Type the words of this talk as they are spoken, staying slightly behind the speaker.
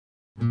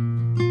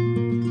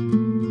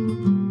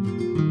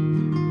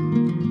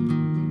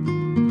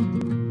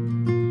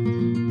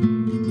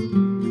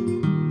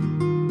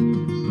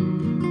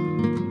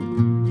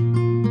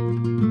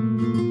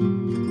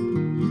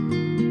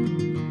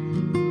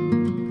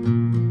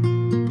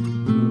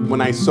When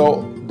I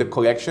saw the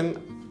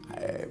collection,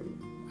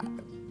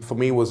 for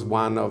me it was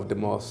one of the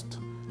most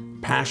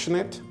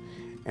passionate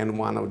and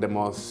one of the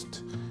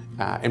most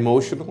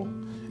emotional,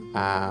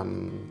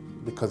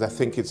 because I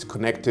think it's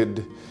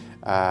connected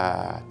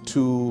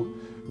to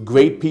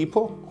great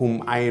people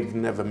whom I've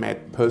never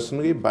met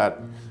personally,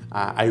 but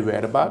I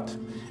read about.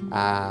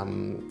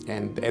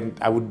 And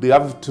I would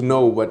love to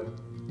know what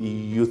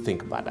you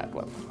think about that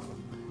one.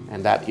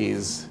 And that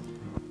is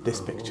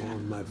this picture. Oh,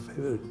 my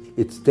favorite.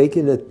 It's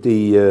taken at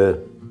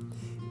the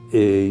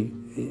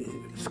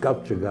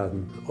sculpture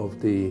garden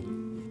of the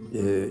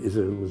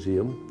Israel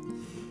Museum.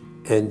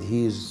 And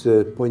he's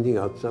pointing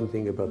out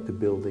something about the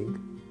building,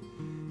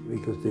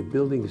 because the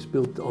building is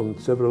built on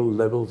several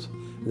levels,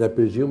 and I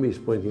presume he's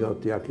pointing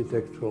out the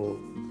architectural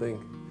thing.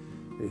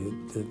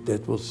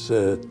 That was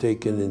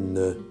taken in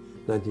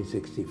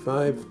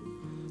 1965.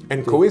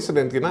 And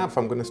coincidentally enough,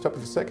 I'm going to stop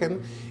you for a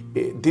second,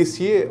 this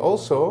year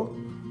also,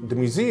 the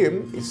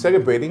museum is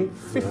celebrating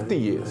 50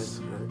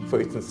 years for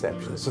its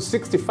inception. So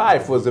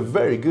 65 was a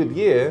very good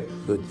year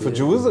for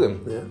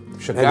Jerusalem. Yeah.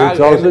 Chagall and it's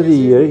also the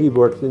year he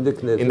worked in the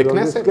Knesset, on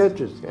the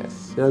sketches.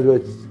 Yes. In other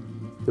words,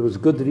 there was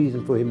good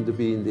reason for him to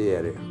be in the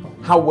area.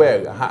 How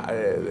well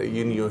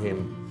you knew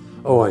him?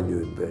 Oh, I knew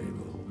him very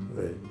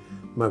well.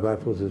 My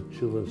wife was a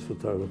children's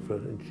photographer,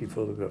 and she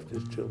photographed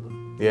his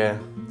children. Yeah.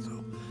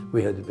 So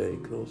we had a very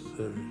close.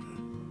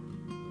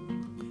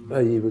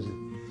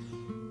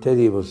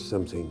 Teddy was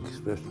something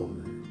special.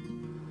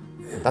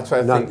 That's why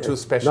I think two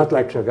special Not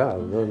like people.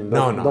 Chagall.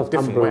 Not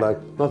humble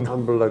not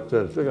humble like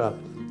Chagall.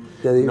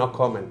 Teddy, no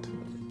comment.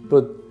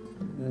 But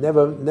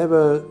never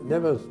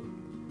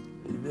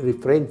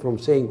refrained from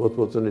saying what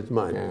was on his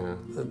mind. Yeah.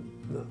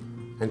 No.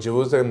 And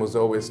Jerusalem was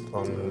always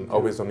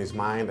on his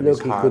mind and his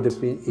heart.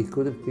 He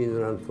could have been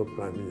around for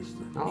prime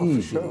minister. Oh,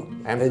 easily. for sure.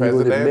 And he president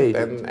would have made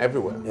and it.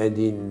 everywhere. And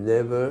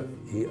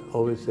he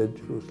always said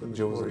Jerusalem is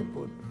more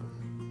important.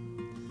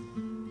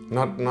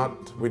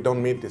 We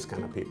don't meet this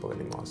kind of people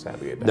anymore,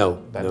 sadly.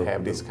 That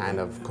have this kind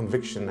of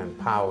conviction and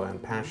power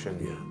and passion.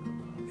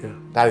 Yeah.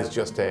 That is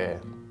just a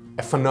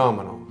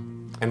phenomenal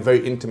and very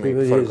intimate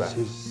photograph.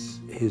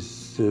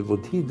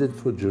 What he did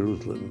for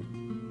Jerusalem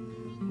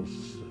was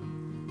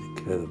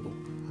incredible.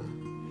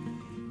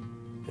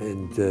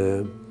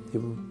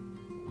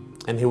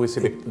 And here we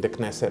see the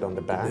Knesset on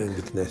the back. And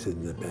the Knesset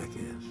in the back,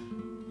 yes.